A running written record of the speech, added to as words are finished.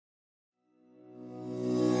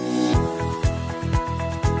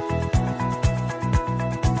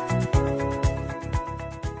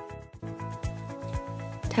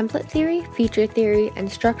Template theory, feature theory,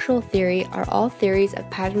 and structural theory are all theories of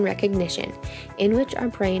pattern recognition, in which our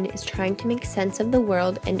brain is trying to make sense of the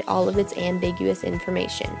world and all of its ambiguous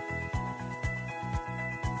information.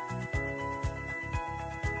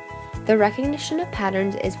 The recognition of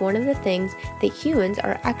patterns is one of the things that humans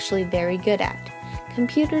are actually very good at.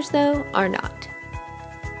 Computers, though, are not.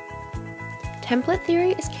 Template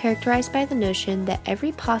theory is characterized by the notion that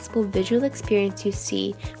every possible visual experience you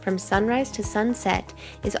see from sunrise to sunset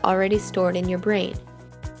is already stored in your brain.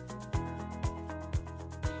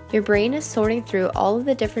 Your brain is sorting through all of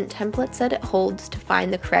the different templates that it holds to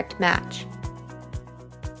find the correct match.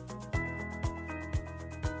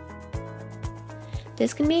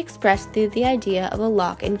 This can be expressed through the idea of a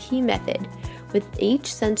lock and key method, with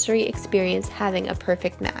each sensory experience having a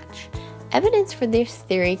perfect match. Evidence for this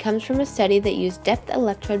theory comes from a study that used depth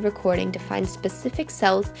electrode recording to find specific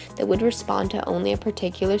cells that would respond to only a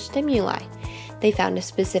particular stimuli. They found a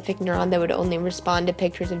specific neuron that would only respond to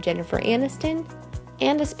pictures of Jennifer Aniston,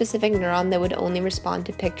 and a specific neuron that would only respond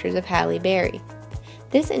to pictures of Halle Berry.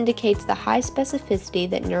 This indicates the high specificity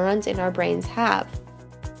that neurons in our brains have.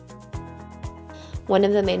 One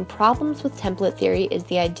of the main problems with template theory is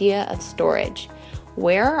the idea of storage.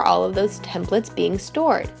 Where are all of those templates being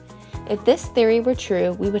stored? If this theory were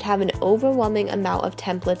true, we would have an overwhelming amount of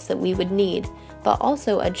templates that we would need, but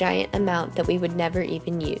also a giant amount that we would never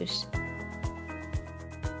even use.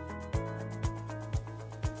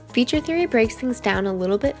 Feature theory breaks things down a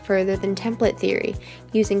little bit further than template theory,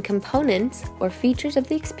 using components or features of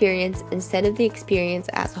the experience instead of the experience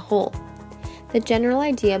as a whole. The general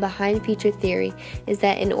idea behind feature theory is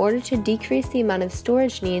that in order to decrease the amount of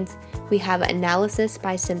storage needs, we have analysis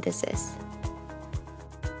by synthesis.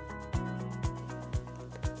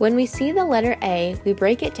 When we see the letter A, we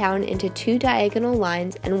break it down into 2 diagonal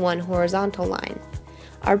lines and 1 horizontal line.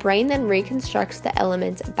 Our brain then reconstructs the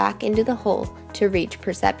elements back into the whole to reach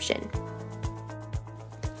perception.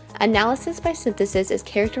 Analysis by synthesis is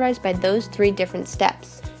characterized by those 3 different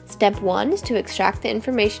steps. Step 1 is to extract the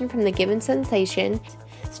information from the given sensation.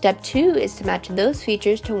 Step 2 is to match those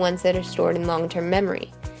features to ones that are stored in long-term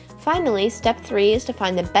memory. Finally, step 3 is to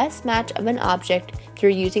find the best match of an object through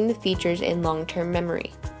using the features in long-term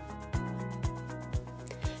memory.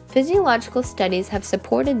 Physiological studies have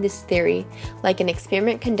supported this theory, like an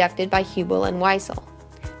experiment conducted by Hubel and Weissel.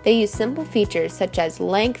 They used simple features such as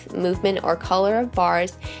length, movement, or color of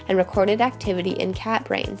bars and recorded activity in cat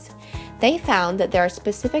brains. They found that there are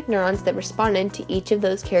specific neurons that responded to each of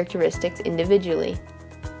those characteristics individually.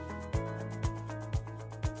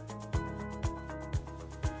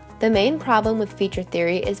 The main problem with feature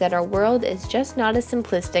theory is that our world is just not as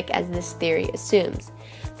simplistic as this theory assumes.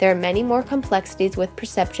 There are many more complexities with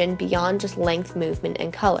perception beyond just length, movement,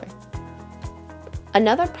 and color.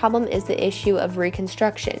 Another problem is the issue of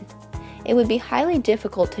reconstruction. It would be highly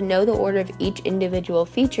difficult to know the order of each individual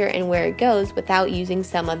feature and where it goes without using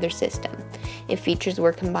some other system. If features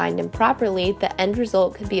were combined improperly, the end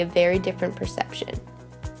result could be a very different perception.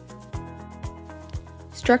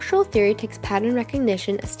 Structural theory takes pattern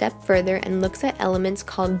recognition a step further and looks at elements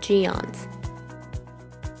called geons.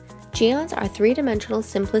 Geons are 3-dimensional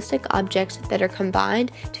simplistic objects that are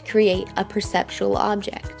combined to create a perceptual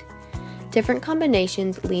object. Different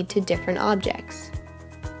combinations lead to different objects.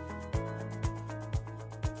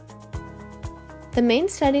 The main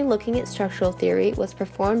study looking at structural theory was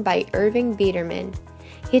performed by Irving Biederman.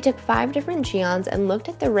 He took 5 different geons and looked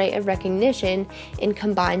at the rate of recognition in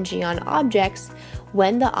combined geon objects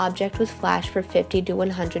when the object was flashed for 50 to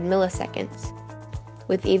 100 milliseconds,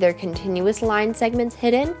 with either continuous line segments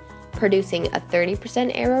hidden, producing a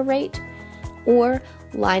 30% error rate, or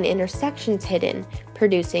line intersections hidden,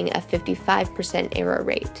 producing a 55% error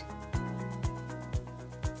rate.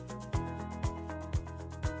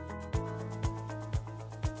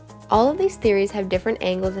 All of these theories have different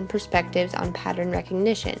angles and perspectives on pattern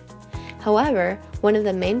recognition. However, one of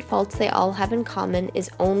the main faults they all have in common is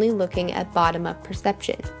only looking at bottom-up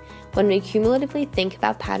perception. When we cumulatively think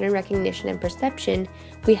about pattern recognition and perception,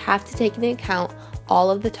 we have to take into account all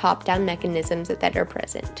of the top-down mechanisms that are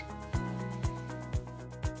present.